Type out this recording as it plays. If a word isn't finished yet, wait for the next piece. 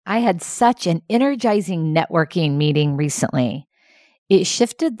I had such an energizing networking meeting recently. It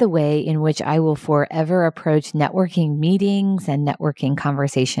shifted the way in which I will forever approach networking meetings and networking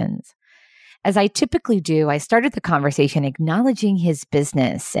conversations. As I typically do, I started the conversation acknowledging his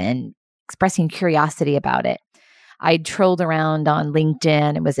business and expressing curiosity about it. I trolled around on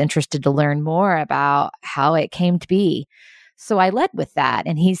LinkedIn and was interested to learn more about how it came to be. So I led with that.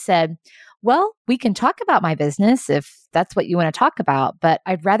 And he said, well, we can talk about my business if that's what you want to talk about, but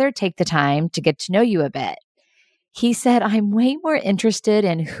I'd rather take the time to get to know you a bit. He said, I'm way more interested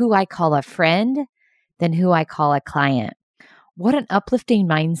in who I call a friend than who I call a client. What an uplifting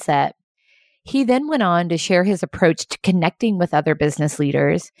mindset. He then went on to share his approach to connecting with other business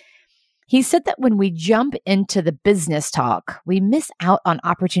leaders. He said that when we jump into the business talk, we miss out on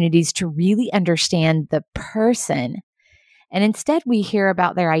opportunities to really understand the person. And instead, we hear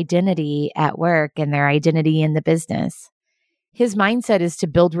about their identity at work and their identity in the business. His mindset is to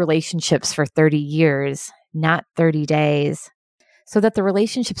build relationships for 30 years, not 30 days, so that the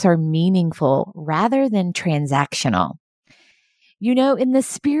relationships are meaningful rather than transactional. You know, in the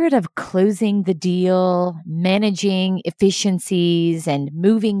spirit of closing the deal, managing efficiencies, and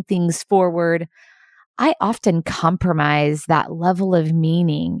moving things forward, I often compromise that level of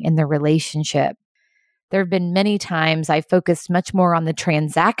meaning in the relationship. There have been many times I focused much more on the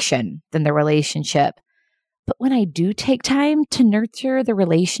transaction than the relationship. But when I do take time to nurture the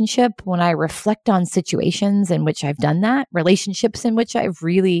relationship, when I reflect on situations in which I've done that, relationships in which I've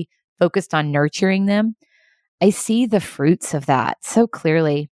really focused on nurturing them, I see the fruits of that so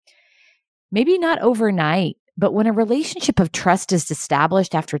clearly. Maybe not overnight, but when a relationship of trust is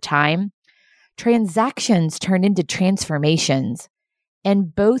established after time, transactions turn into transformations.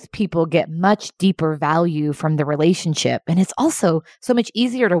 And both people get much deeper value from the relationship. And it's also so much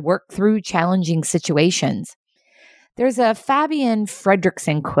easier to work through challenging situations. There's a Fabienne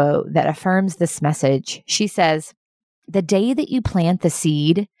Fredrickson quote that affirms this message. She says, "The day that you plant the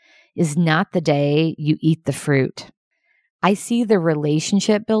seed is not the day you eat the fruit." I see the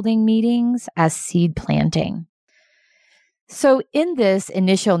relationship building meetings as seed planting. So in this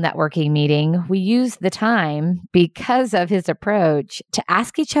initial networking meeting, we used the time, because of his approach, to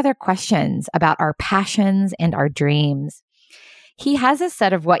ask each other questions about our passions and our dreams. He has a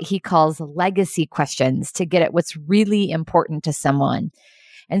set of what he calls legacy questions to get at what's really important to someone.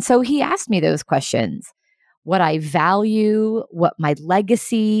 And so he asked me those questions: what I value, what my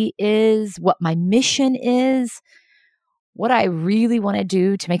legacy is, what my mission is, what I really want to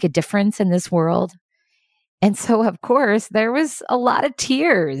do to make a difference in this world. And so, of course, there was a lot of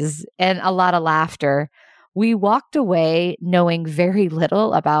tears and a lot of laughter. We walked away knowing very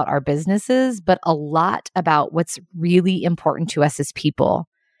little about our businesses, but a lot about what's really important to us as people,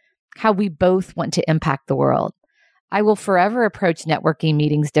 how we both want to impact the world. I will forever approach networking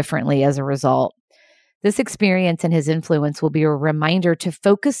meetings differently as a result. This experience and his influence will be a reminder to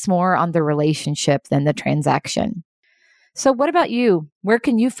focus more on the relationship than the transaction. So what about you? Where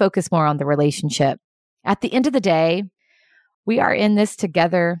can you focus more on the relationship? At the end of the day, we are in this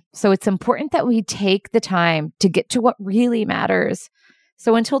together, so it's important that we take the time to get to what really matters.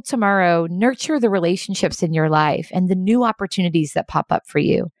 So until tomorrow, nurture the relationships in your life and the new opportunities that pop up for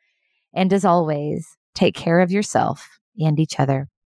you. And as always, take care of yourself and each other.